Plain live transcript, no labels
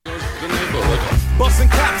busting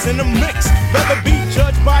caps in the mix. Rather be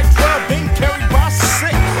judged by 12 than carried by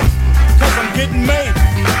 6. Cause I'm getting made.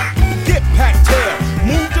 Get packed tail.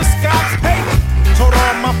 Move the Scots paper. Told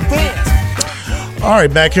all my friends. All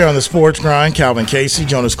right, back here on the Sports Grind, Calvin Casey,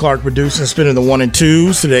 Jonas Clark producing, spinning the 1 and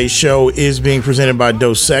 2s. Today's show is being presented by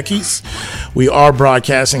Dos Equis. We are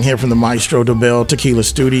broadcasting here from the Maestro Dobel Tequila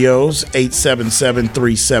Studios,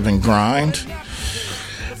 877-37-GRIND.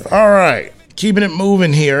 All right, keeping it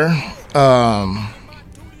moving here.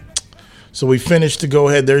 So we finished to go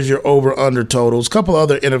ahead. There's your over-under totals. A couple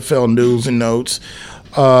other NFL news and notes.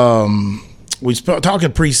 Talking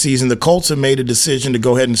preseason, the Colts have made a decision to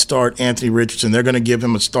go ahead and start Anthony Richardson. They're going to give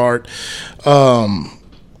him a start.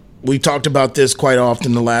 We talked about this quite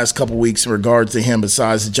often the last couple weeks in regards to him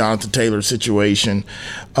besides the Jonathan Taylor situation.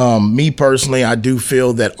 Me personally, I do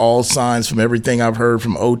feel that all signs from everything I've heard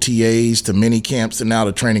from OTAs to mini camps and now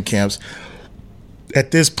to training camps,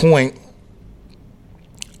 at this point,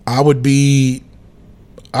 early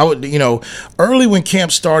when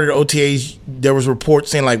camp started, OTAs, there was reports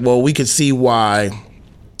saying like, well, we could see why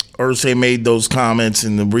Irsay made those comments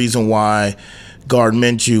and the reason why guard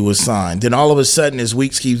Minshew was signed. Then all of a sudden, as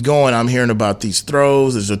weeks keeps going, I'm hearing about these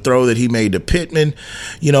throws. There's a throw that he made to Pittman,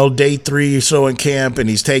 day 3 or so in camp, and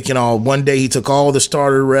he's taking one day he took all the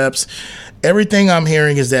starter reps. Everything I'm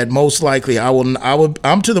hearing is that most likely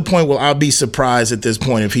I'm to the point where I'll be surprised at this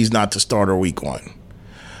point if he's not the starter week 1.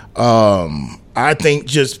 I think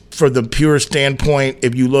just for the pure standpoint,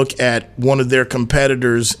 if you look at one of their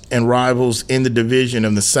competitors and rivals in the division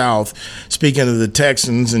of the South, speaking of the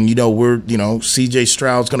Texans, and C.J.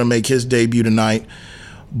 Stroud's going to make his debut tonight.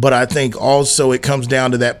 But I think also it comes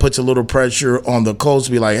down to that puts a little pressure on the Colts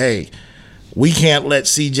to be like, hey, we can't let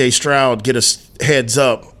C.J. Stroud get a heads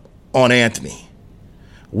up on Anthony.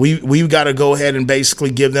 We've got to go ahead and basically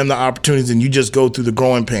give them the opportunities, and you just go through the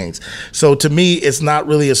growing pains. So to me, it's not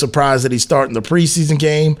really a surprise that he's starting the preseason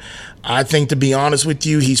game. I think, to be honest with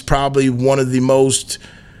you, he's probably going to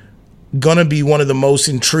be one of the most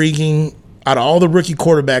intriguing out of all the rookie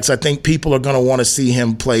quarterbacks. I think people are going to want to see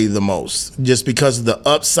him play the most, just because of the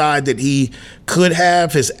upside that he could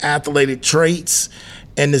have, his athletic traits,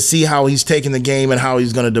 and to see how he's taking the game and how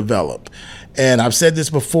he's going to develop. And I've said this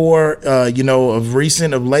before, of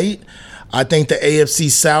late, I think the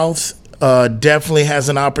AFC South definitely has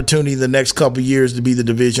an opportunity the next couple of years to be the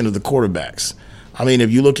division of the quarterbacks. I mean,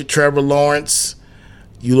 if you look at Trevor Lawrence,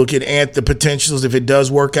 you look at the potentials if it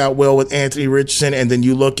does work out well with Anthony Richardson, and then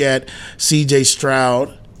you look at C.J.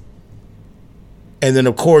 Stroud, and then,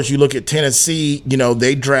 of course, you look at Tennessee,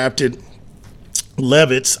 they drafted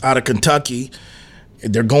Levitz out of Kentucky.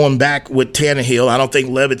 They're going back with Tannehill. I don't think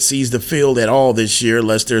Levitt sees the field at all this year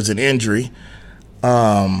unless there's an injury.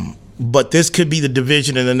 But this could be the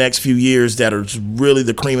division in the next few years that are really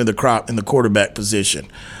the cream of the crop in the quarterback position.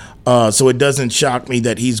 So it doesn't shock me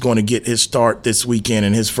that he's going to get his start this weekend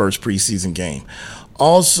in his first preseason game.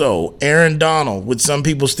 Also, Aaron Donald, which some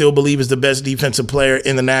people still believe is the best defensive player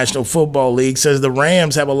in the National Football League, says the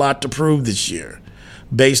Rams have a lot to prove this year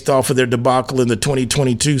based off of their debacle in the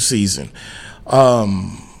 2022 season.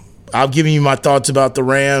 I'll give you my thoughts about the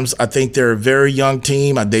Rams. I think they're a very young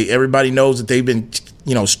team. Everybody knows that they've been,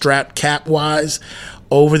 strapped cap-wise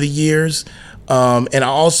over the years. And I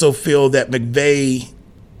also feel that McVay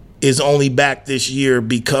is only back this year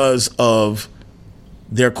because of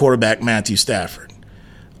their quarterback, Matthew Stafford.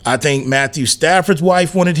 I think Matthew Stafford's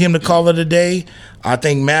wife wanted him to call it a day. I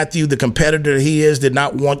think Matthew, the competitor he is, did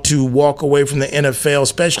not want to walk away from the NFL,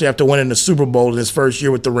 especially after winning the Super Bowl in his first year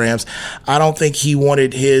with the Rams. I don't think he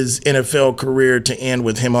wanted his NFL career to end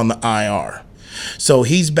with him on the IR. So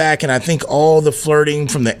he's back, and I think all the flirting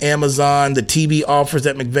from the Amazon, the TV offers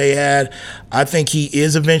that McVay had, I think he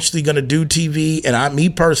is eventually going to do TV. And me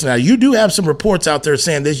personally, you do have some reports out there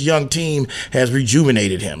saying this young team has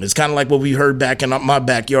rejuvenated him. It's kind of like what we heard back in my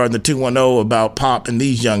backyard in the 210 about Pop and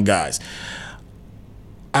these young guys.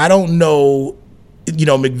 I don't know.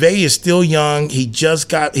 McVay is still young. He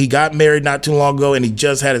got married not too long ago, and he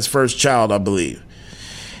just had his first child, I believe.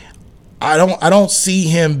 I don't see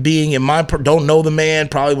him being don't know the man,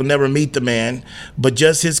 probably will never meet the man, but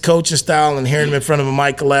just his coaching style and hearing him in front of a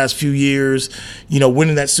mic the last few years,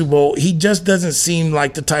 winning that Super Bowl, he just doesn't seem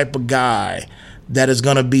like the type of guy that is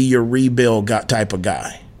going to be your rebuild type of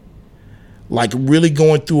guy. Like really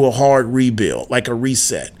going through a hard rebuild, like a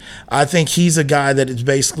reset. I think he's a guy that is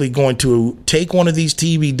basically going to take one of these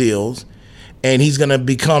TV deals and he's going to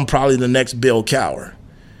become probably the next Bill Cowher.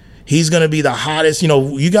 He's going to be the hottest.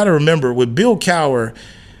 You got to remember, with Bill Cowher,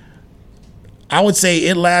 I would say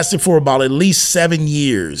it lasted for about at least 7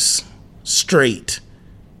 years straight,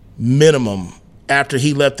 minimum, after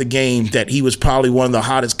he left the game that he was probably one of the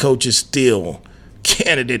hottest coaches still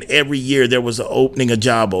candidate. Every year there was a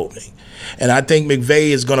job opening. And I think McVay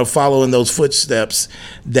is going to follow in those footsteps,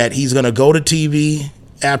 that he's going to go to TV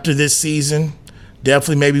after this season,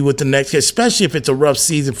 definitely maybe with the next, especially if it's a rough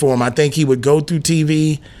season for him. I think he would go through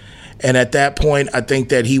TV, and at that point, I think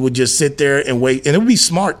that he would just sit there and wait. And it would be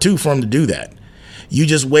smart, too, for him to do that. You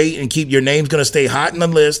just wait and keep your name's going to stay hot in the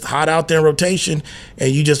list, hot out there in rotation,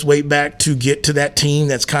 and you just wait back to get to that team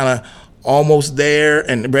that's kind of almost there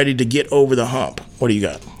and ready to get over the hump. What do you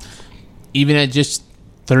got? Even at just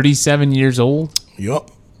 37 years old?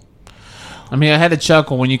 Yup. I mean, I had a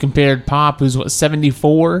chuckle when you compared Pop, who's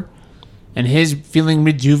 74, and his feeling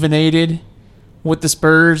rejuvenated with the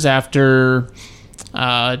Spurs after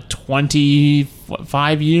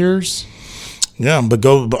 25 years. Yeah, but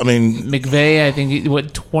McVay, I think,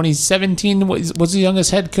 2017 was the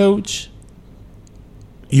youngest head coach.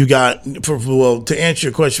 You got, to answer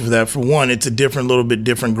your question for that, for one, it's a little bit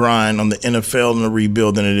different grind on the NFL and the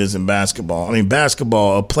rebuild than it is in basketball. I mean,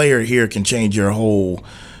 basketball, a player here can change your whole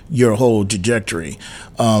trajectory.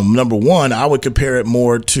 Number one, I would compare it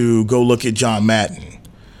more to go look at John Madden.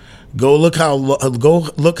 Go look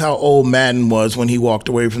how old Madden was when he walked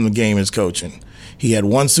away from the game as coaching. He had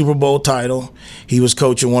one Super Bowl title. He was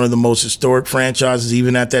coaching one of the most historic franchises,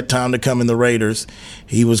 even at that time, to come in the Raiders.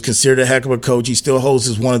 He was considered a heck of a coach. He still holds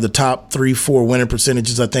as one of the top 3-4 winning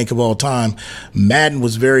percentages, I think, of all time. Madden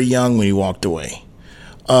was very young when he walked away.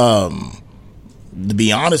 To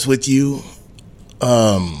be honest with you,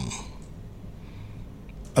 Bill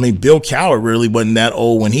Cowher really wasn't that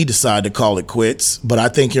old when he decided to call it quits. But I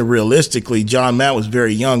think realistically, John Madden was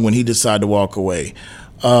very young when he decided to walk away.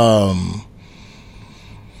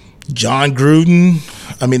 John Gruden,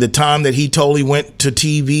 the time that he totally went to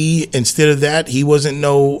TV instead of that, he wasn't I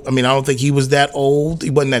don't think he was that old. He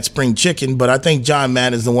wasn't that spring chicken, but I think John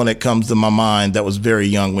Madden is the one that comes to my mind that was very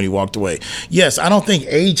young when he walked away. Yes, I don't think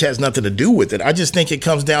age has nothing to do with it. I just think it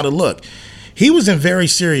comes down to, look, he was in very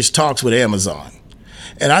serious talks with Amazon.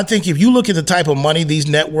 And I think if you look at the type of money these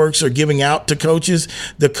networks are giving out to coaches,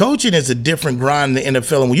 the coaching is a different grind in the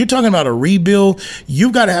NFL. And when you're talking about a rebuild,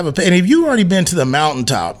 you've got to have and if you've already been to the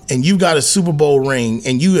mountaintop and you've got a Super Bowl ring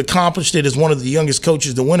and you accomplished it as one of the youngest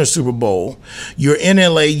coaches to win a Super Bowl, you're in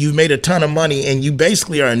LA, you've made a ton of money, and you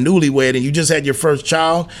basically are a newlywed and you just had your first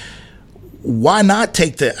child, why not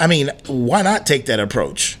take that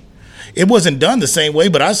approach? It wasn't done the same way,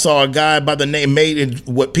 but I saw a guy by the name made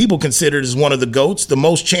what people considered as one of the GOATs, the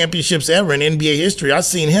most championships ever in NBA history. I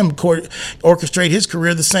seen him orchestrate his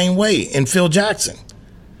career the same way in Phil Jackson.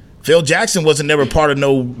 Phil Jackson wasn't never part of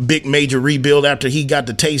no big major rebuild after he got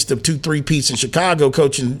the taste of 2 3-peats in Chicago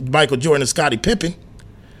coaching Michael Jordan and Scottie Pippen.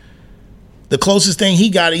 The closest thing he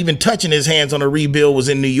got even touching his hands on a rebuild was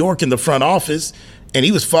in New York in the front office. And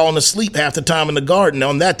he was falling asleep half the time in the garden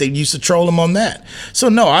on that. They used to troll him on that. So,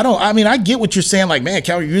 no, I get what you're saying. Like, man,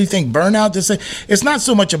 Cal, you really think burnout? It's not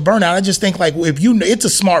so much a burnout. I just think, like, it's a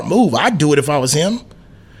smart move. I'd do it if I was him.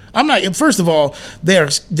 I'm not. First of all, they're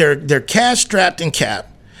cash strapped in cap.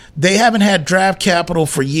 They haven't had draft capital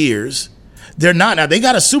for years. They're not. Now, they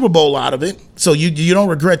got a Super Bowl out of it, so you don't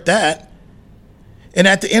regret that. And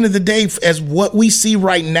at the end of the day, as what we see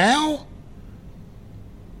right now,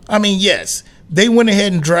 yes. They went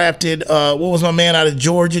ahead and drafted, what was my man out of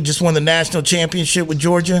Georgia, just won the national championship with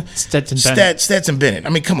Georgia? Stetson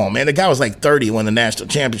Bennett. Come on, man. The guy was like 30 and won the national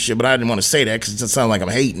championship, but I didn't want to say that because it sounds like I'm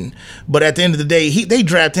hating. But at the end of the day, they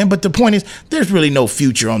drafted him. But the point is, there's really no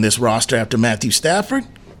future on this roster after Matthew Stafford.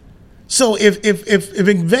 So if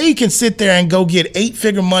McVay can sit there and go get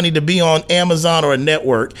 8-figure money to be on Amazon or a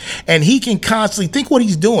network, and he can constantly think what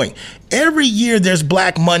he's doing. Every year there's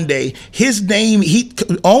Black Monday. His name,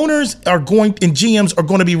 owners are going and GMs are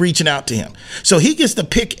going to be reaching out to him. So he gets to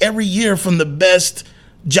pick every year from the best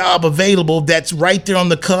job available that's right there on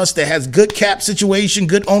the cusp, that has good cap situation,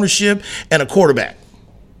 good ownership, and a quarterback.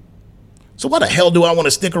 So why the hell do I want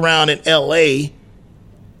to stick around in LA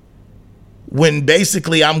when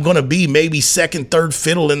basically I'm going to be maybe second, third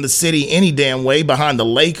fiddle in the city any damn way, behind the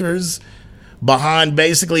Lakers, behind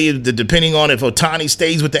basically, depending on if Ohtani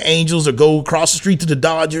stays with the Angels or go across the street to the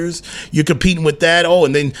Dodgers, you're competing with that. Oh,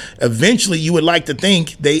 and then eventually you would like to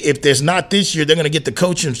think if there's not this year, they're going to get the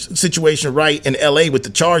coaching situation right in LA with the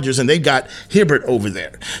Chargers, and they've got Hibbert over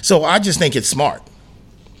there. So I just think it's smart.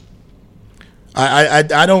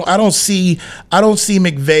 I don't see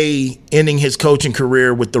McVay ending his coaching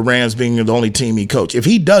career with the Rams being the only team he coached. If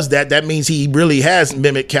he does that, that means he really has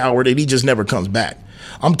mimicked Coward and he just never comes back.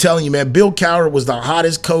 I'm telling you, man, Bill Cowher was the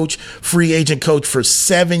hottest coach, free agent coach for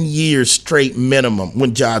 7 years straight minimum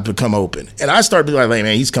when jobs would come open. And I started being like, hey,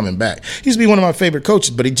 man, he's coming back. He used to be one of my favorite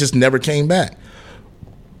coaches, but he just never came back.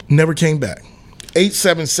 Never came back.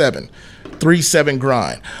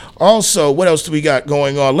 877-37-GRIND. Also, what else do we got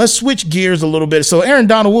going on? Let's switch gears a little bit. So Aaron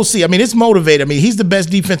Donald, we'll see. I mean, it's motivated. I mean, he's the best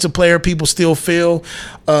defensive player people still feel.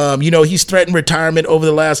 He's threatened retirement over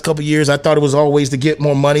the last couple of years. I thought it was always to get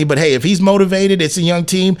more money. But, hey, if he's motivated, it's a young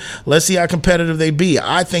team. Let's see how competitive they be.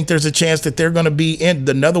 I think there's a chance that they're going to be in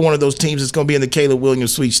another one of those teams that's going to be in the Caleb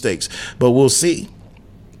Williams sweepstakes. But we'll see.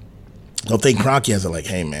 I don't think Kroenke has it like,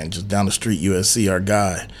 hey, man, just down the street, USC, our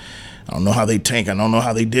guy. I don't know how they tank. I don't know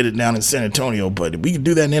how they did it down in San Antonio, but if we could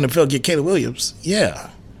do that in the NFL, get Caleb Williams, yeah.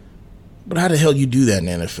 But how the hell you do that in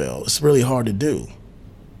the NFL? It's really hard to do,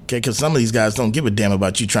 okay? Because some of these guys don't give a damn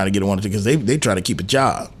about you trying to get one because they try to keep a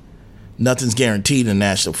job. Nothing's guaranteed in the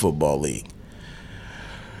National Football League.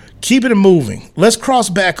 Keeping it moving. Let's cross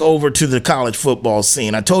back over to the college football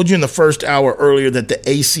scene. I told you in the first hour earlier that the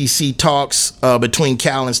ACC talks between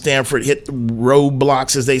Cal and Stanford hit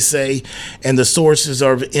roadblocks, as they say, and the sources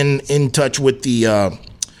are in touch with the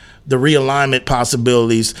realignment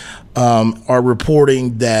possibilities. Are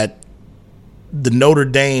reporting that the Notre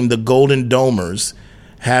Dame, the Golden Domers,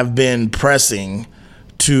 have been pressing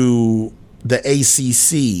to the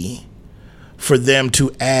ACC for them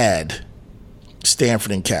to add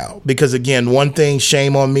Stanford and Cal. Because, again, one thing,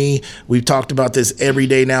 shame on me, we've talked about this every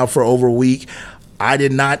day now for over a week. I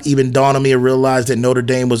did not even dawn on me or realize that Notre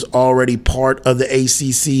Dame was already part of the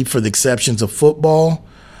ACC for the exceptions of football.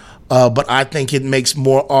 But I think it makes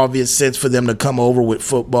more obvious sense for them to come over with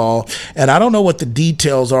football. And I don't know what the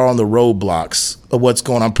details are on the roadblocks of what's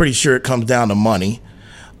going on. I'm pretty sure it comes down to money.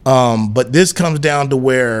 But this comes down to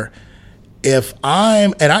where if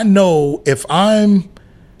I'm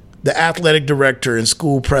the athletic director and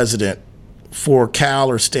school president for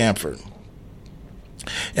Cal or Stanford,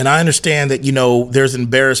 and I understand that, there's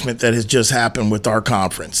embarrassment that has just happened with our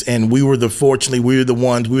conference. And we were the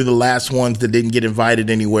last ones that didn't get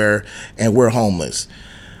invited anywhere, and we're homeless.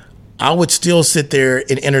 I would still sit there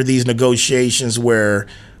and enter these negotiations where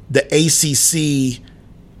the ACC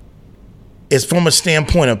is from a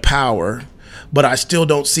standpoint of power, but I still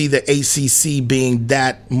don't see the ACC being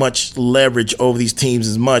that much leverage over these teams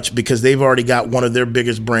as much because they've already got one of their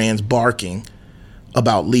biggest brands barking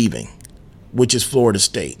about leaving, which is Florida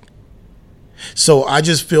State. So I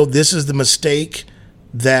just feel this is the mistake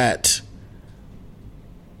that,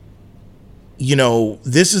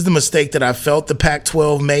 this is the mistake that I felt the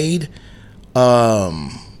Pac-12 made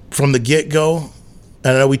from the get-go.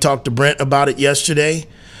 I know we talked to Brent about it yesterday.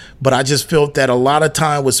 But I just felt that a lot of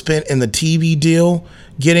time was spent in the TV deal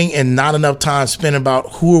getting and not enough time spent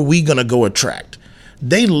about who are we going to go attract.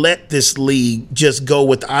 They let this league just go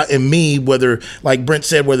without, and me, whether, like Brent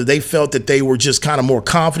said, whether they felt that they were just kind of more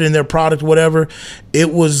confident in their product, whatever,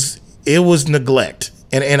 it was neglect.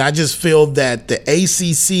 And I just feel that the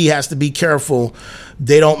ACC has to be careful.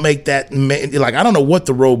 They don't make that, I don't know what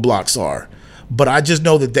the roadblocks are. But I just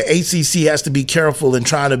know that the ACC has to be careful in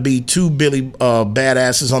trying to be too Billy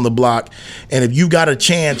badasses on the block. And if you got a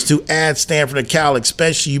chance to add Stanford and Cal,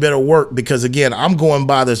 especially, you better work because, again, I'm going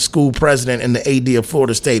by the school president and the AD of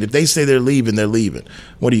Florida State. If they say they're leaving, they're leaving.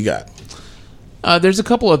 What do you got? There's a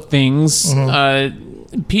couple of things.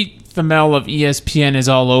 Mm-hmm. Pete Thamel of ESPN is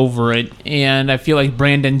all over it, and I feel like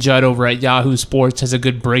Brandon Judd over at Yahoo Sports has a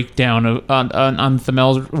good breakdown on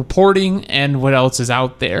Thamel's reporting and what else is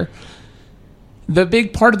out there. The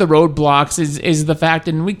big part of the roadblocks is the fact,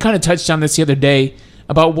 and we kind of touched on this the other day,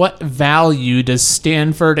 about what value does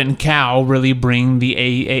Stanford and Cal really bring the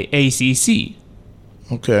ACC.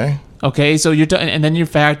 Okay, so and then you're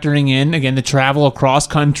factoring in, again, the travel across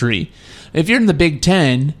country. If you're in the Big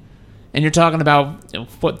Ten and you're talking about,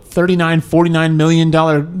 $39-49 million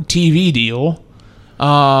TV deal,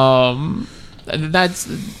 that's...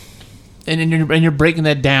 And you're breaking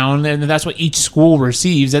that down, and that's what each school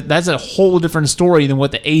receives. That's a whole different story than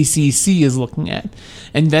what the ACC is looking at,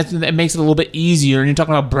 and that makes it a little bit easier. And you're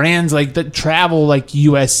talking about brands like that travel, like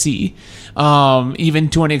USC, even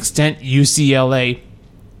to an extent UCLA,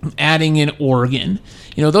 adding in Oregon.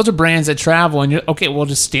 Those are brands that travel, and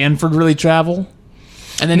does Stanford really travel?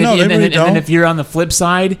 And then, then if you're on the flip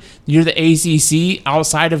side, you're the ACC,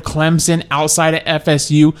 outside of Clemson, outside of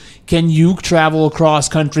FSU, can you travel across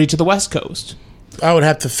country to the West Coast? I would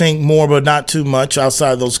have to think more, but not too much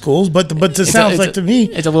outside those schools. But it sounds like to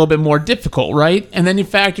me, it's a little bit more difficult, right? And then you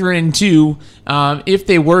factor in too, if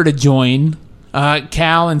they were to join,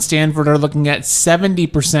 Cal and Stanford are looking at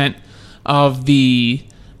 70% of the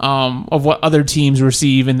of what other teams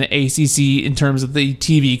receive in the ACC in terms of the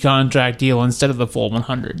TV contract deal instead of the full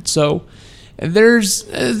 100. So there's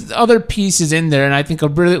other pieces in there, and I think a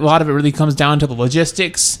lot of it really comes down to the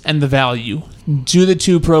logistics and the value. Do the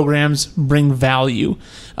two programs bring value?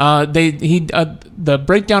 The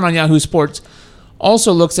breakdown on Yahoo Sports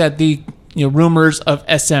also looks at the rumors of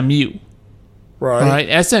SMU.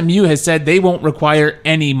 Right. SMU has said they won't require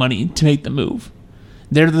any money to make the move.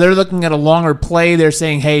 They're looking at a longer play. They're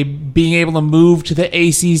saying, hey, being able to move to the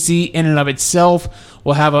ACC in and of itself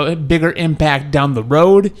will have a bigger impact down the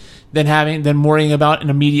road than worrying about an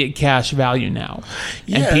immediate cash value now.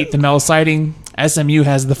 Yeah. And Pete Thamel citing SMU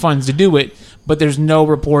has the funds to do it, but there's no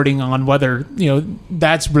reporting on whether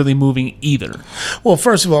that's really moving either. Well,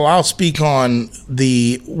 first of all, I'll speak on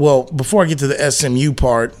before I get to the SMU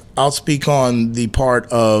part, I'll speak on the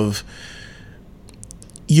part of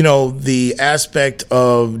the aspect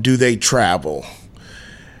of do they travel?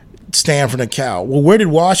 Stanford and Cal. Well, where did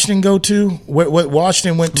Washington go to? What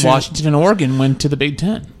Washington went to? Washington and Oregon went to the Big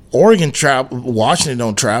Ten. Oregon travel. Washington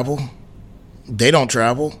don't travel. They don't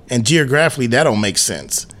travel, and geographically that don't make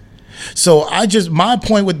sense. So my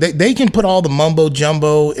point with they can put all the mumbo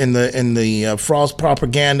jumbo in the false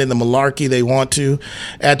propaganda and the malarkey they want to.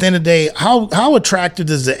 At the end of the day, how attractive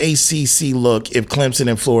does the ACC look if Clemson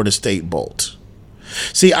and Florida State bolt?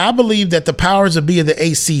 See, I believe that the powers that be of the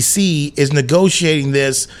ACC is negotiating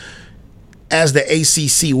this as the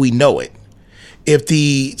ACC we know it. If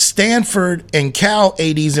the Stanford and Cal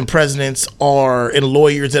ADs and presidents and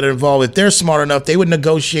lawyers that are involved, if they're smart enough, they would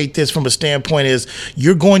negotiate this from a standpoint is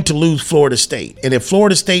you're going to lose Florida State. And if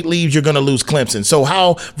Florida State leaves, you're going to lose Clemson. So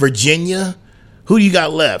how Virginia, who do you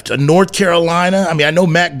got left? North Carolina? I mean, I know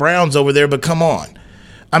Mac Brown's over there, but come on.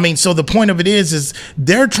 I mean, so the point of it is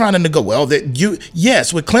they're trying to with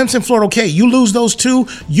Clemson, Florida, okay, you lose those two,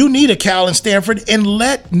 you need a Cal and Stanford, and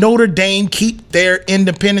let Notre Dame keep their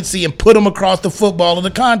independency and put them across the football of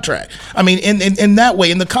the contract. I mean, in that way,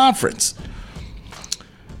 in the conference.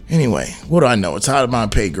 Anyway, what do I know? It's out of my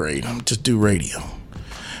pay grade. I'm just do radio.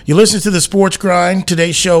 You listen to the Sports Grind.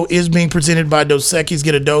 Today's show is being presented by Dos Equis.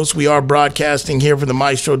 Get a dose. We are broadcasting here from the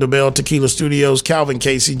Maestro Dobel Tequila Studios. Calvin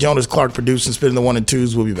Casey, Jonas Clark producing, spinning the 1 and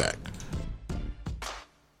 2s. We'll be back.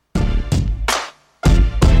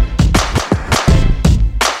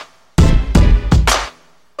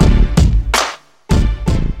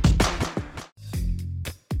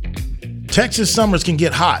 Texas summers can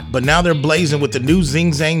get hot, but now they're blazing with the new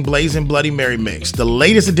Zing Zang Blazing Bloody Mary Mix. The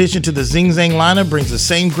latest addition to the Zing Zang lineup brings the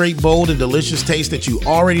same great, bold, and delicious taste that you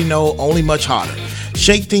already know, only much hotter.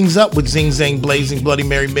 Shake things up with Zing Zang Blazing Bloody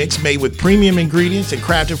Mary Mix, made with premium ingredients and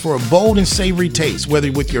crafted for a bold and savory taste, whether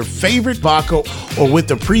with your favorite vodka or with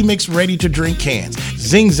the pre-mixed ready-to-drink cans.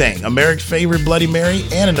 Zing Zang, America's favorite Bloody Mary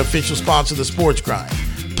and an official sponsor of the Sports Grind.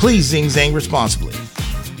 Please Zing Zang responsibly.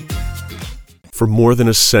 For more than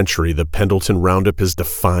a century, the Pendleton Roundup has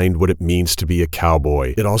defined what it means to be a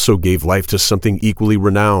cowboy. It also gave life to something equally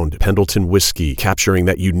renowned, Pendleton whiskey, capturing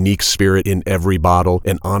that unique spirit in every bottle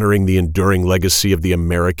and honoring the enduring legacy of the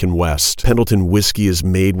American West. Pendleton whiskey is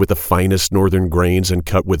made with the finest northern grains and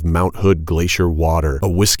cut with Mount Hood Glacier water, a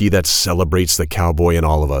whiskey that celebrates the cowboy in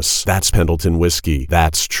all of us. That's Pendleton whiskey.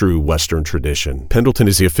 That's true Western tradition. Pendleton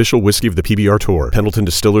is the official whiskey of the PBR Tour. Pendleton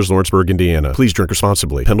Distillers, Lawrenceburg, Indiana. Please drink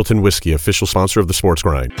responsibly. Pendleton whiskey, official sponsor of the Sports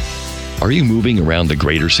Grind. Are you moving around the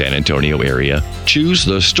greater San Antonio area? Choose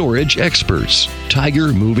the storage experts,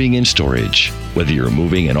 Tiger Moving and Storage. Whether you're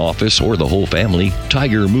moving an office or the whole family,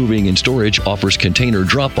 Tiger Moving and Storage offers container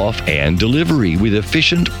drop-off and delivery with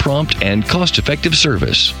efficient, prompt, and cost-effective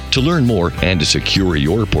service. To learn more and to secure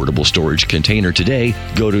your portable storage container today,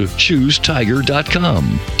 go to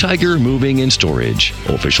ChooseTiger.com. Tiger Moving and Storage,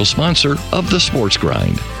 official sponsor of the Sports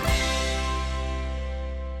Grind.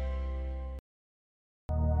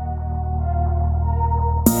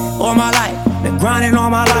 All my life, been grinding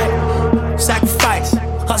all my life. Sacrifice,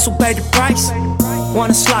 hustle paid the price.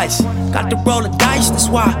 Want a slice, got to roll the dice. That's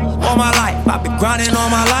why all my life, I've been grinding all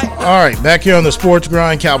my life. All right, back here on the Sports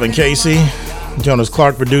Grind, Calvin Casey. Jonas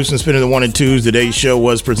Clark producing, spinning the 1 and 2s. Today's show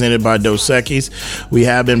was presented by Dos Equis. We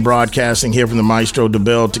have been broadcasting here from the Maestro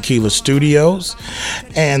Dobel Tequila Studios.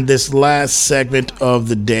 And this last segment of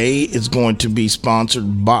the day is going to be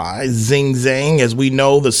sponsored by Zing Zang. As we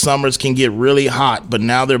know, the summers can get really hot, but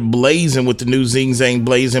now they're blazing with the new Zing Zang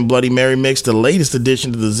Blazing Bloody Mary Mix. The latest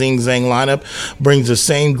addition to the Zing Zang lineup brings the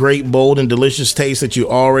same great, bold, and delicious taste that you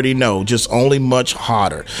already know, just only much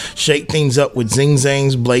hotter. Shake things up with Zing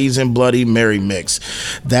Zang's Blazing Bloody Mary Mix.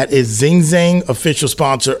 That is Zing Zang, official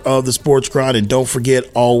sponsor of the Sports Grind, and don't forget,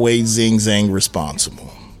 always Zing Zang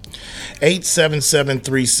responsible.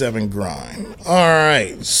 877-37-GRIND. All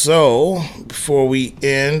right, so before we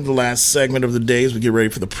end the last segment of the day as we get ready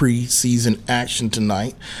for the preseason action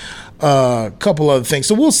tonight, a couple other things.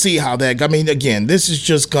 So we'll see how that, I mean, again, this is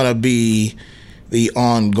just going to be the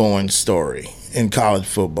ongoing story in college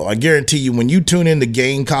football. I guarantee you, when you tune in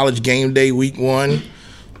to college game day week 1,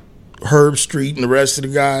 Herb Street and the rest of the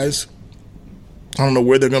guys, I don't know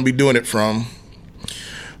where they're going to be doing it from,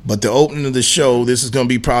 but the opening of the show, this is going to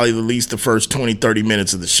be probably at least the first 20, 30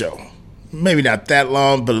 minutes of the show. Maybe not that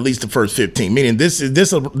long, but at least the first 15. Meaning this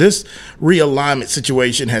realignment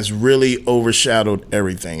situation has really overshadowed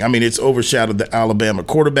everything. I mean, it's overshadowed the Alabama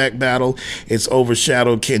quarterback battle. It's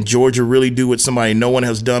overshadowed, can Georgia really do what somebody no one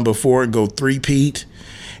has done before and go three-peat?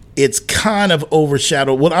 It's kind of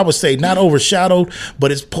overshadowed. Well, I would say not overshadowed,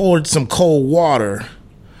 but it's poured some cold water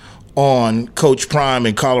on Coach Prime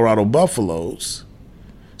and Colorado Buffaloes.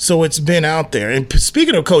 So it's been out there. And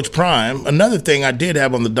speaking of Coach Prime, another thing I did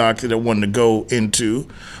have on the docket that I wanted to go into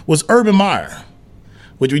was Urban Meyer,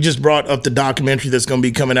 which we just brought up the documentary that's going to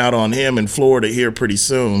be coming out on him in Florida here pretty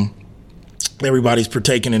soon. Everybody's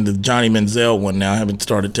partaking in the Johnny Manziel one now. I haven't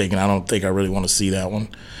started taking. I don't think I really want to see that one.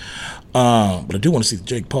 But I do want to see the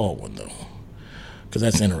Jake Paul one, though, because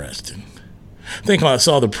that's interesting. I think when I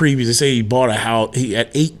saw the previews, they say he bought a house.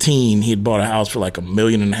 At 18, he had bought a house for like $1.5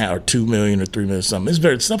 million or $2 million or $3 million, something. It's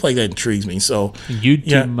very stuff like that intrigues me. So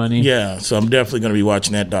YouTube money, yeah. So I'm definitely going to be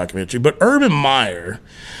watching that documentary. But Urban Meyer,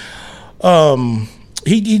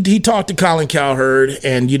 he talked to Colin Cowherd,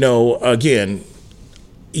 and again,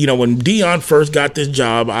 when Dion first got this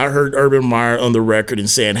job, I heard Urban Meyer on the record and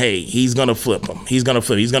saying, "Hey, he's going to flip him. He's going to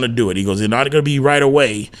flip. He's going to do it." He goes, "It's not going to be right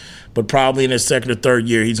away, but probably in his second or third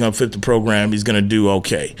year, he's going to flip the program. He's going to do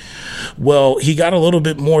okay." Well, he got a little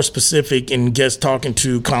bit more specific in just talking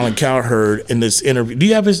to Colin Cowherd in this interview. Do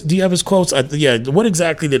you have his quotes? Yeah. What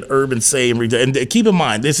exactly did Urban say? And keep in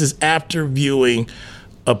mind, this is after viewing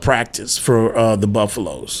a practice for the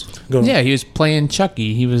Buffaloes. Yeah, he was playing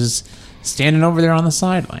Chucky. He was standing over there on the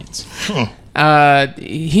sidelines.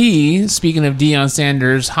 He, speaking of Deion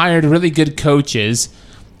Sanders, hired really good coaches.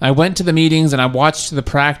 I went to the meetings and I watched the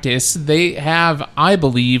practice. They have, I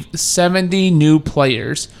believe, 70 new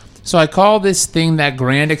players. So I call this thing that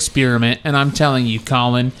grand experiment, and I'm telling you,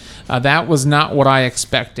 Colin, that was not what I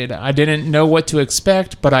expected. I didn't know what to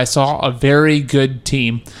expect, but I saw a very good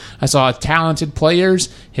team. I saw talented players,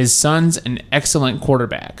 his son's an excellent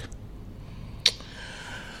quarterback.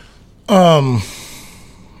 And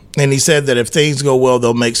he said that if things go well,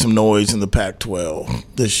 they'll make some noise in the Pac-12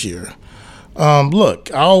 this year.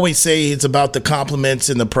 Look, I always say it's about the compliments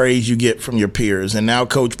and the praise you get from your peers. And now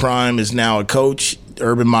Coach Prime is now a coach.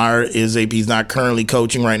 Urban Meyer he's not currently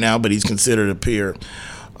coaching right now, but he's considered a peer.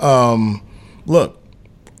 Look,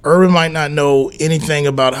 Urban might not know anything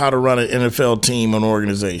about how to run an NFL team or an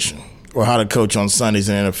organization or how to coach on Sundays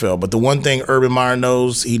in the NFL. But the one thing Urban Meyer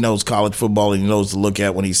knows, he knows college football, and he knows to look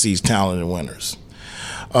at when he sees talented winners.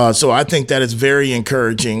 So I think that is very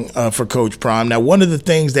encouraging for Coach Prime. Now, one of the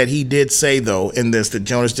things that he did say, though, in this that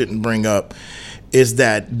Jonas didn't bring up is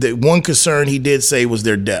that the one concern he did say was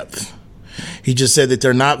their depth. He just said that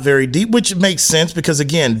they're not very deep, which makes sense because,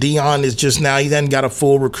 again, Deion is just now, he hasn't got a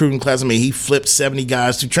full recruiting class. I mean, he flipped 70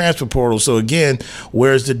 guys to transfer portal. So, again,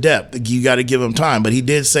 where's the depth? You got to give him time. But he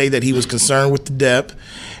did say that he was concerned with the depth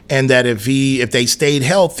and that if they stayed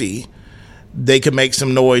healthy, they could make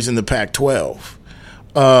some noise in the Pac-12.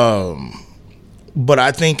 But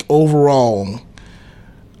I think overall,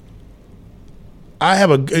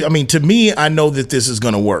 to me, I know that this is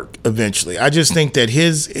going to work eventually. I just think that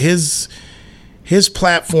his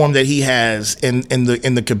platform that he has and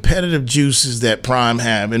the competitive juices that Prime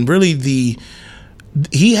have, and really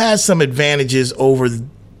he has some advantages over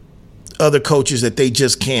other coaches that they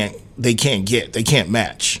can't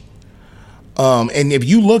match. And if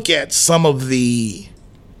you look at some of the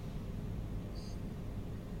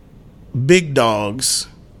big dogs,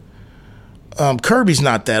 Kirby's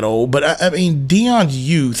not that old, but I mean, Deion's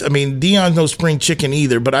youth. I mean, Deion's no spring chicken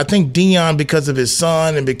either, but I think Deion, because of his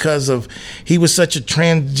son and because of he was such a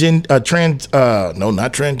not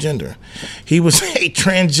transgender. He was a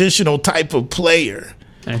transitional type of player.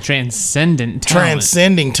 A transcending talent.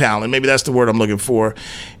 Transcending talent. Maybe that's the word I'm looking for.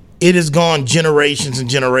 It has gone generations and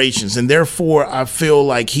generations, and therefore I feel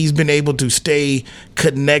like he's been able to stay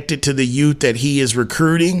connected to the youth that he is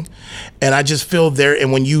recruiting, and I just feel there.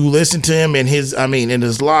 And when you listen to him in his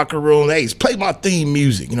locker room, hey, he's play my theme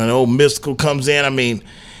music. The old Mystical comes in. I mean,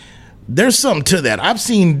 there's something to that. I've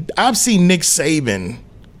seen Nick Saban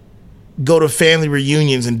go to family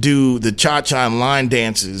reunions and do the cha-cha and line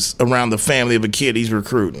dances around the family of a kid he's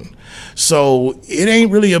recruiting. So it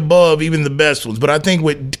ain't really above even the best ones. But I think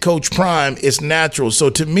with Coach Prime, it's natural. So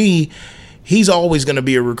to me, he's always going to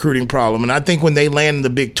be a recruiting problem. And I think when they land in the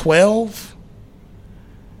Big 12,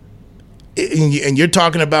 and you're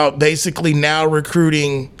talking about basically now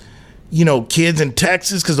recruiting, kids in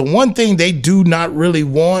Texas, because the one thing they do not really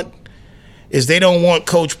want is they don't want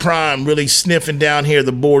Coach Prime really sniffing down here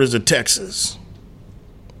the borders of Texas.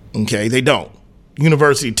 Okay, they don't.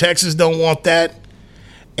 University of Texas don't want that.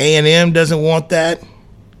 A&M doesn't want that.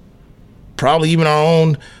 Probably even our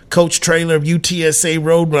own Coach Traylor of UTSA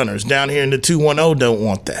Roadrunners down here in the 210 don't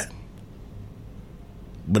want that.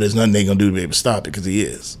 But there's nothing they're going to do to be able to stop it because he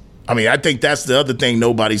is. I mean, I think that's the other thing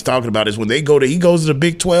nobody's talking about is when he goes to the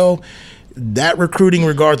Big 12, that recruiting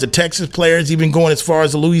regards to Texas players, even going as far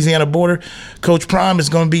as the Louisiana border, Coach Prime is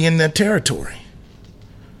going to be in that territory.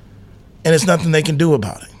 And there's nothing they can do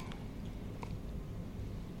about it.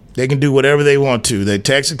 They can do whatever they want to. The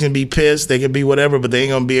Texas can be pissed. They can be whatever, but they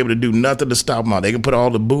ain't going to be able to do nothing to stop them out. They can put all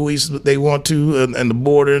the buoys they want to and the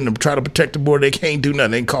border and try to protect the border. They can't do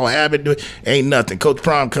nothing. They can call habit. Ain't nothing. Coach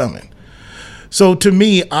Prime coming. So to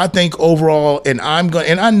me, I think overall, and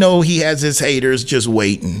I know he has his haters just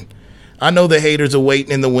waiting. I know the haters are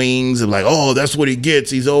waiting in the wings and like, oh, that's what he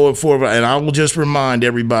gets. He's 0-4. And I will just remind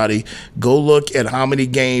everybody, go look at how many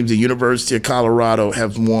games the University of Colorado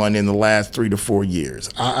has won in the last 3 to 4 years.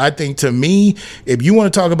 I think to me, if you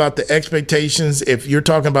want to talk about the expectations, if you're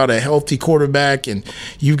talking about a healthy quarterback and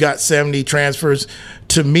you've got 70 transfers,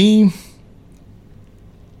 to me,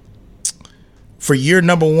 for year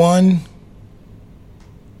number 1,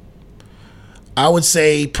 I would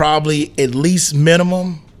say probably at least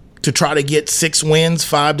minimum to try to get 6 wins,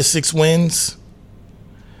 5 to 6 wins.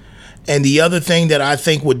 And the other thing that I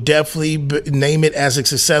think would definitely name it as a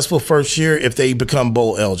successful first year if they become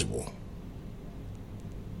bowl eligible.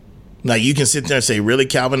 Now, you can sit there and say, really,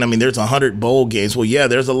 Calvin? I mean, there's 100 bowl games. Well, yeah,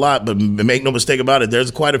 there's a lot, but make no mistake about it,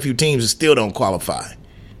 there's quite a few teams that still don't qualify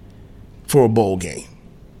for a bowl game.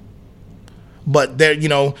 But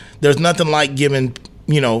there's nothing like giving,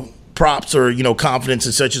 props or, confidence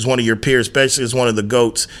in such as one of your peers, especially as one of the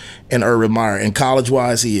GOATs in Urban Meyer. And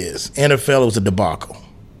college-wise, he is. NFL was a debacle.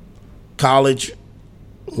 College,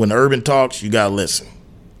 when Urban talks, you got to listen.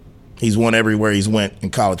 He's won everywhere he's went in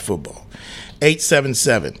college football.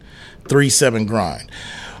 877-37-GRIND.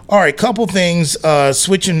 All right, couple things.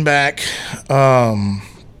 Switching back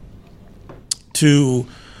to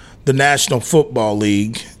the National Football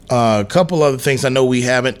League. A couple other things I know we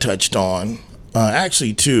haven't touched on.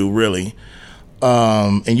 Actually, 2, really.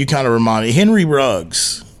 And you kind of remind me. Henry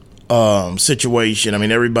Ruggs situation. I mean,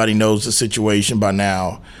 everybody knows the situation by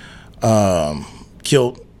now.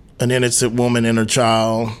 Killed an innocent woman and her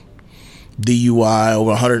child. DUI,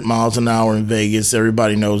 over 100 miles an hour in Vegas.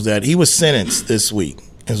 Everybody knows that. He was sentenced this week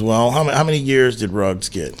as well. How many years did Ruggs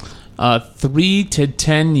get? 3 to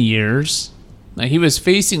 10 years. Now, he was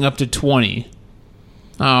facing up to 20.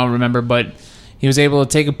 I don't remember, but he was able to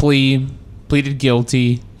take a plea. Pleaded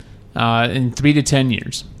guilty in 3 to 10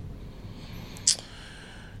 years.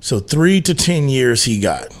 So 3 to 10 years he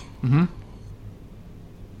got. Mm-hmm.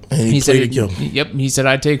 And he pleaded guilty. Yep. He said,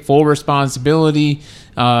 I take full responsibility.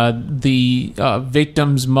 The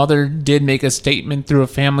victim's mother did make a statement through a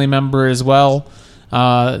family member as well.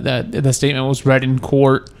 That the statement was read in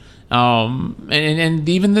court. And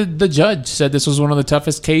even the judge said this was one of the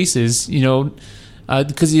toughest cases,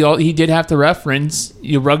 because he did have to reference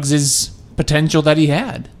Ruggs's potential that he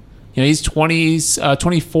had. He's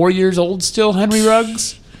 24 years old still, Henry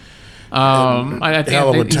Ruggs. I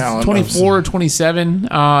think he's 24 or 27,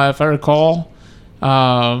 if I recall.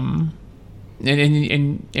 And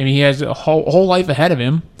he has a whole life ahead of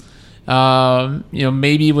him.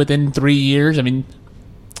 Maybe within 3 years. I mean,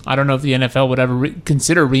 I don't know if the NFL would ever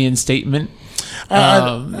consider reinstatement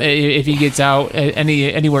if he gets out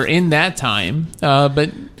anywhere in that time.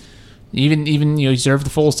 But even he served the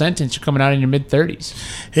full sentence. You're coming out in your mid-30s.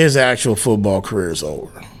 His actual football career is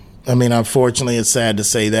over. I mean, unfortunately, it's sad to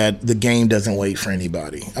say that the game doesn't wait for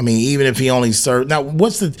anybody. I mean, even if he only served. Now,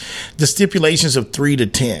 what's the stipulations of 3 to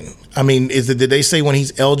 10? I mean, did they say when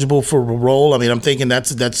he's eligible for a role? I mean, I'm thinking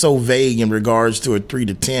that's so vague in regards to a 3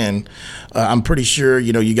 to 10. I'm pretty sure,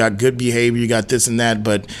 you got good behavior, you got this and that.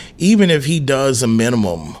 But even if he does a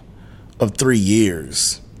minimum of 3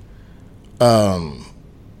 years,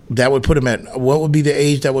 that would put him at, what would be the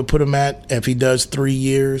age that would put him at if he does 3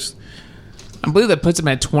 years? I believe that puts him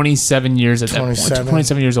at 27 years at that point.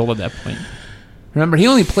 27 years old at that point. Remember, he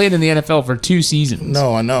only played in the NFL for 2 seasons.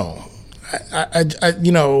 No, I know. I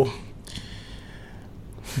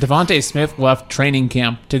Devontae Smith left training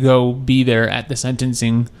camp to go be there at the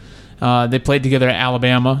sentencing. They played together at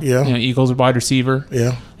Alabama. Yeah. Eagles wide receiver. Yeah.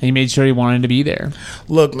 And he made sure he wanted to be there.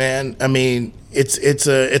 Look, man, I mean, it's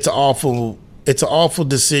an awful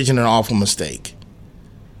decision and an awful mistake.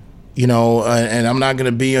 And I'm not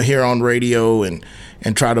going to be here on radio and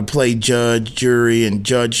try to play judge, jury, and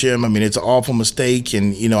judge him. I mean, it's an awful mistake.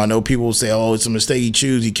 And, I know people will say, oh, it's a mistake he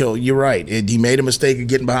chose. He killed. You're right. He made a mistake of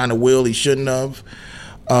getting behind the wheel he shouldn't have.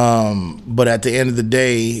 But at the end of the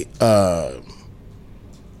day, I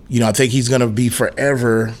think he's going to be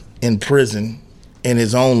forever in prison in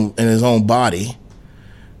his own body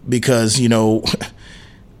because, no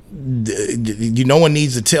one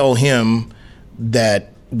needs to tell him that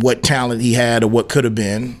what talent he had or what could have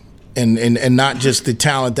been. And not just the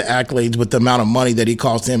talent, the accolades, but the amount of money that he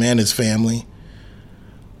cost him and his family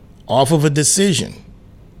off of a decision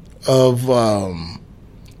of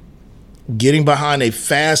getting behind a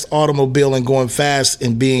fast automobile and going fast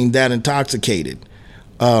and being that intoxicated.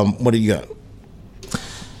 What do you got?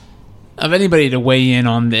 Of anybody to weigh in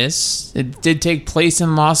on this, it did take place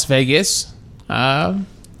in Las Vegas. Do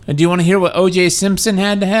you want to hear what O.J. Simpson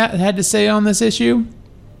had to say on this issue?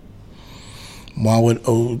 Why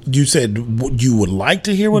would you said you would like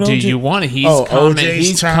to hear what do OJ? You want to?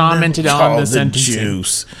 He's commented on the sentencing.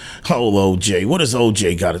 Juice. Oh, OJ, what does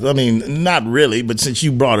OJ got? I mean, not really, but since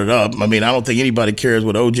you brought it up, I mean, I don't think anybody cares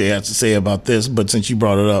what OJ has to say about this. But since you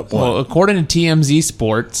brought it up, what? Well, according to TMZ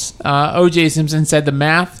Sports, OJ Simpson said the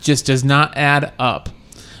math just does not add up.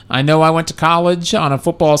 I know I went to college on a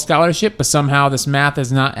football scholarship, but somehow this math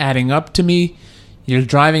is not adding up to me. You're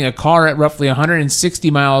driving a car at roughly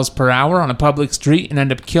 160 miles per hour on a public street and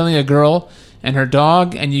end up killing a girl and her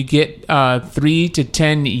dog, and you get 3 to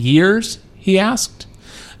 10 years, he asked.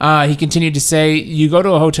 He continued to say, you go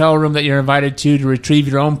to a hotel room that you're invited to retrieve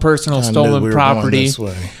your own personal stolen property.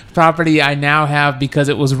 Property I now have because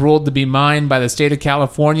it was ruled to be mine by the state of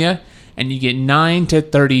California, and you get 9 to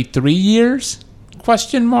 33 years? ? He's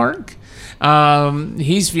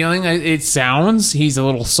feeling, it sounds, he's a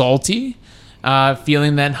little salty.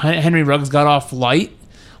 Feeling that Henry Ruggs got off light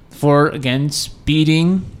for, again,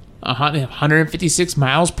 speeding 156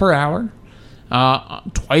 miles per hour,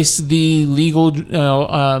 twice the legal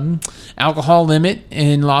alcohol limit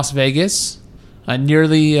in Las Vegas,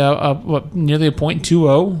 nearly a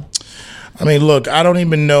 .20. I mean, look, I don't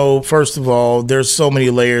even know. First of all, there's so many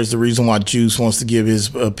layers. The reason why Juice wants to give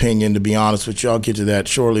his opinion, to be honest with you, I'll get to that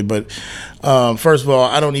shortly. But first of all,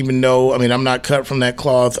 I don't even know. I mean, I'm not cut from that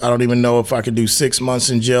cloth. I don't even know if I could do 6 months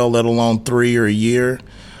in jail, let alone 3 or a year.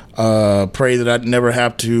 Pray that I'd never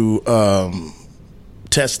have to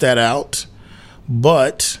test that out.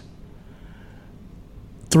 But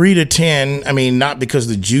 3 to 10, I mean, not because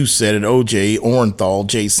the Juice said it, OJ Orenthal,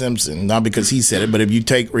 Jay Simpson, not because he said it, but if you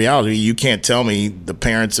take reality, you can't tell me the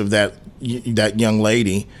parents of that young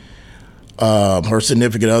lady, her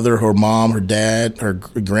significant other, her mom, her dad, her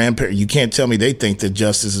grandparent, you can't tell me they think that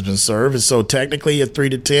justice has been served. And so technically at 3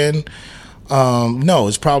 to 10, no,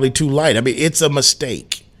 it's probably too light. I mean, it's a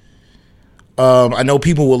mistake. I know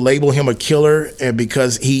people will label him a killer and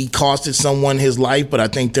because he costed someone his life, but I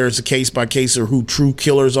think there's a case by case of who true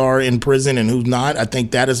killers are in prison and who's not. I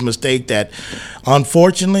think that is a mistake that,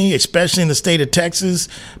 unfortunately, especially in the state of Texas,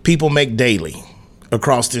 people make daily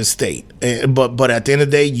across this state. But at the end of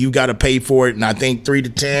the day, you got to pay for it. And I think 3 to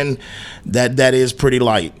 10, that is pretty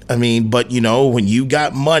light. I mean, but when you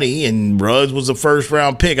got money and Ruggs was a first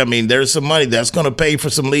round pick, I mean, there's some money that's going to pay for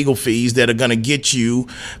some legal fees that are going to get you.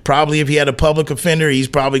 Probably if he had a public offender, he's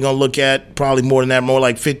probably going to look at probably more than that, more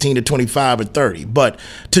like 15 to 25 or 30. But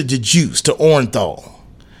to the Juice, to Orenthal.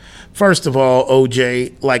 First of all,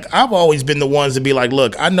 OJ, I've always been the ones to be like,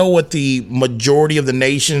 look, I know what the majority of the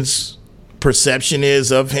nation's perception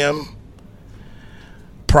is of him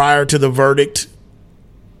prior to the verdict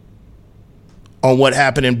on what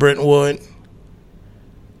happened in Brentwood,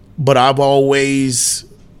 but I've always,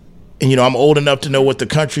 and I'm old enough to know what the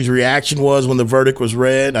country's reaction was when the verdict was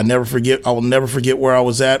read. I will never forget where I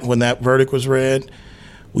was at when that verdict was read.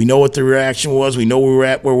 We know what the reaction was. We know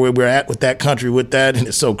where we were at with that country with that. And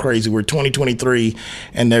it's so crazy. We're 2023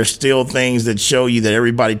 and there's still things that show you that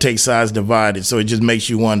everybody takes sides divided. So it just makes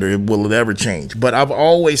you wonder, will it ever change? But I've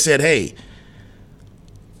always said, hey,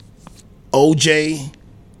 OJ,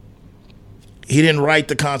 he didn't write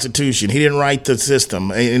the Constitution. He didn't write the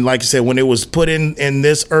system. And like I said, when it was put in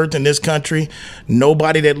this earth, in this country,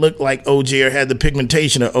 nobody that looked like OJ or had the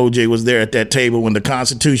pigmentation of OJ was there at that table when the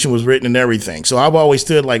Constitution was written and everything. So I've always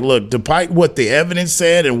stood like, look, despite what the evidence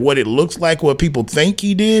said and what it looks like, what people think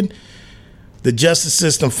he did, the justice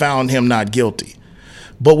system found him not guilty.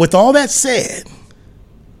 But with all that said,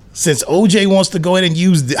 since OJ wants to go ahead and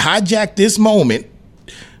hijack this moment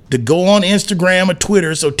to go on Instagram or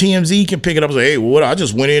Twitter so TMZ can pick it up and say, hey, what? I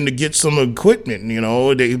just went in to get some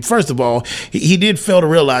equipment. First of all, he did fail to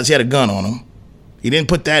realize he had a gun on him. He didn't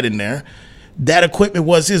put that in there. That equipment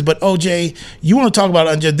was his. But OJ, you want to talk about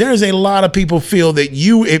unjust? There's a lot of people feel that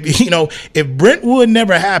if Brentwood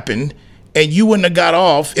never happened and you wouldn't have got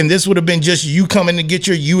off, and this would have been just you coming to get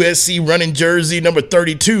your USC running jersey number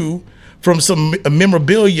 32 from some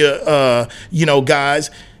memorabilia,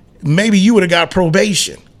 guys, maybe you would have got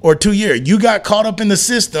probation or 2 years. You got caught up in the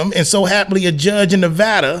system, and so happily a judge in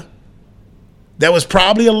Nevada that was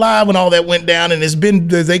probably alive when all that went down, and it's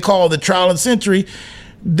been, as they call the trial of the century,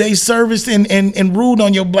 they serviced and ruled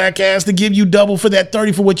on your black ass to give you double for that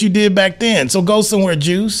 30 for what you did back then. So go somewhere,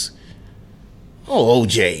 Juice. Oh,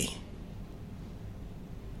 OJ.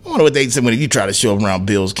 I wonder what they said when you try to show up around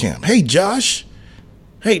Bill's camp. Hey, Josh.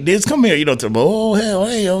 Hey, Diz, come here. Oh, hell,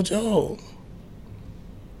 hey, OJ. Oh.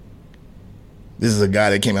 This is a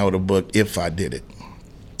guy that came out with a book, If I Did It.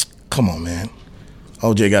 Come on, man.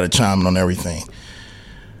 OJ got to chime in on everything.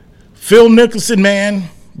 Phil Nicholson, man.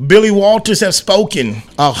 Billy Walters have spoken.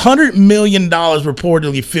 $100 million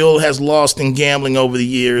reportedly Phil has lost in gambling over the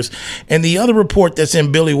years. And the other report that's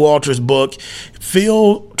in Billy Walters' book,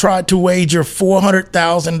 Phil tried to wager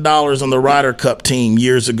 $400,000 on the Ryder Cup team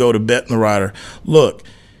years ago to bet in the Ryder. Look,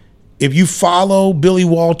 if you follow Billy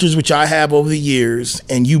Walters, which I have over the years,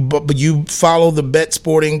 and you follow the bet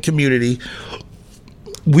sporting community,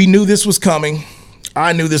 we knew this was coming.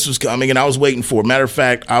 I knew this was coming, and I was waiting for it. Matter of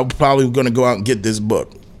fact, I'm probably going to go out and get this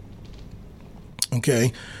book.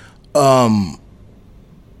 Okay. Karma's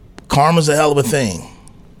a hell of a thing.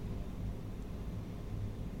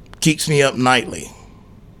 Keeps me up nightly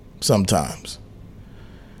sometimes.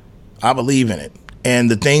 I believe in it.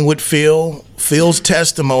 And the thing with Phil's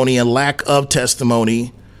testimony and lack of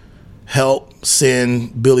testimony helped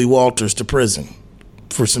send Billy Walters to prison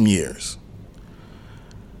for some years.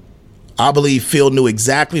 I believe Phil knew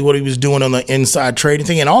exactly what he was doing on the inside trading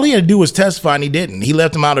thing, and all he had to do was testify, and he didn't. He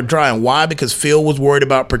left him out to dry. And why? Because Phil was worried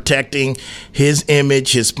about protecting his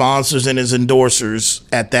image, his sponsors, and his endorsers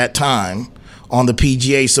at that time on the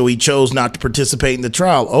PGA, so he chose not to participate in the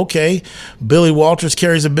trial. Okay, Billy Walters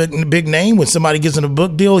carries a big name. When somebody gives him a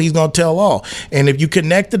book deal, he's going to tell all. And if you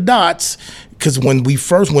connect the dots, because when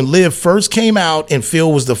Liv first came out and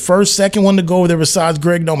Phil was the second one to go over there besides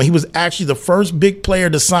Greg Norman, he was actually the first big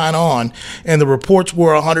player to sign on, and the reports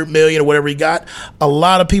were $100 million or whatever he got. A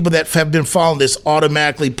lot of people that have been following this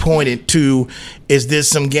automatically pointed to, is this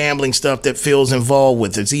some gambling stuff that Phil's involved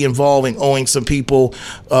with? Is he owing some people,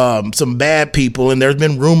 some bad people? And there's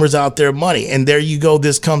been rumors out there of money. And there you go,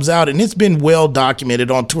 this comes out, and it's been well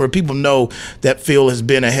documented on tour. People know that Phil has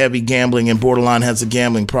been a heavy gambling and borderline has a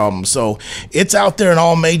gambling problem. So it's out there in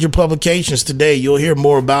all major publications today. You'll hear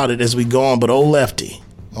more about it as we go on, but old lefty.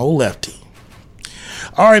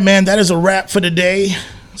 All right, man, that is a wrap for today.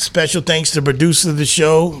 Special thanks to the producer of the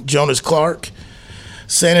show, Jonas Clark.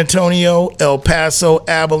 San Antonio, El Paso,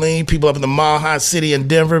 Abilene, people up in the Mile High City in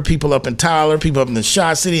Denver, people up in Tyler, people up in the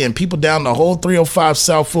Shaw City, and people down the whole 305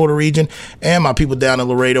 South Florida region, and my people down in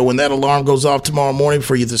Laredo. When that alarm goes off tomorrow morning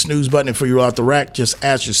for you, the snooze button, and for you out the rack, just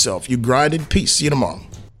ask yourself, you grinded? Peace. See you tomorrow.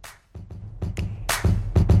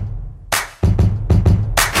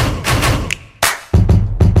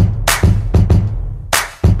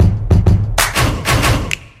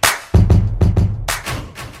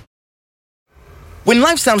 When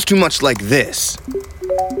life sounds too much like this,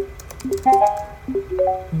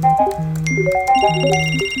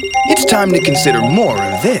 it's time to consider more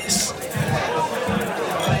of this.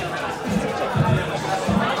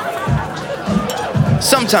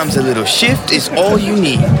 Sometimes a little shift is all you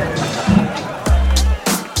need.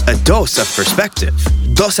 A dose of perspective.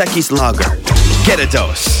 Dos Equis Lager. Get a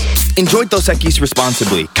dose. Enjoy Dos Equis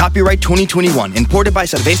responsibly. Copyright 2021. Imported by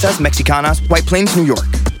Cervezas Mexicanas, White Plains, New York.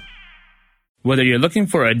 Whether you're looking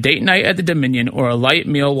for a date night at the Dominion or a light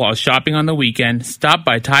meal while shopping on the weekend, stop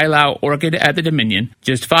by Thai Lao Orchid at the Dominion.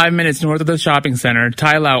 Just 5 minutes north of the shopping center,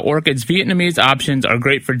 Thai Lao Orchid's Vietnamese options are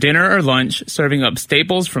great for dinner or lunch, serving up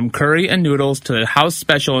staples from curry and noodles to the house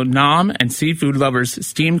special Nam and seafood lovers'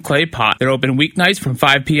 steamed clay pot. They're open weeknights from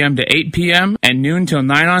 5 p.m. to 8 p.m. and noon till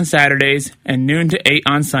 9 on Saturdays and noon to 8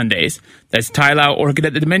 on Sundays. That's Thai Lao Orchid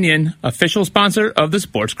at the Dominion, official sponsor of the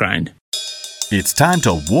Sports Grind. It's time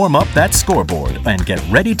to warm up that scoreboard and get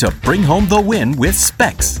ready to bring home the win with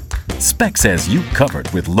Specs. Specs has you covered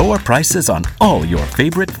with lower prices on all your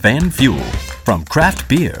favorite fan fuel. From craft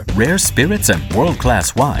beer, rare spirits, and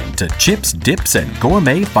world-class wine to chips, dips, and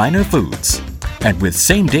gourmet finer foods. And with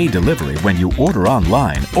same-day delivery when you order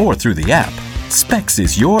online or through the app, Specs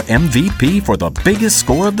is your MVP for the biggest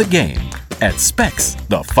score of the game. At Specs,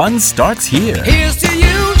 the fun starts here. Here's to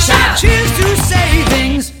you, cheers to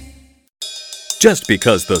savings. Just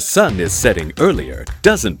because the sun is setting earlier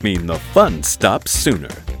doesn't mean the fun stops sooner.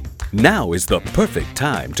 Now is the perfect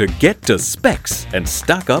time to get to Specs and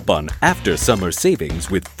stock up on after-summer savings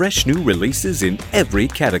with fresh new releases in every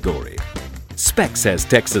category. Specs has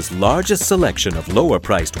Texas' largest selection of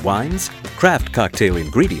lower-priced wines, craft cocktail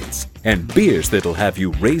ingredients, and beers that'll have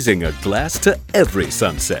you raising a glass to every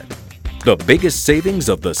sunset. The biggest savings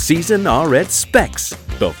of the season are at Specs.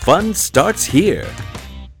 The fun starts here.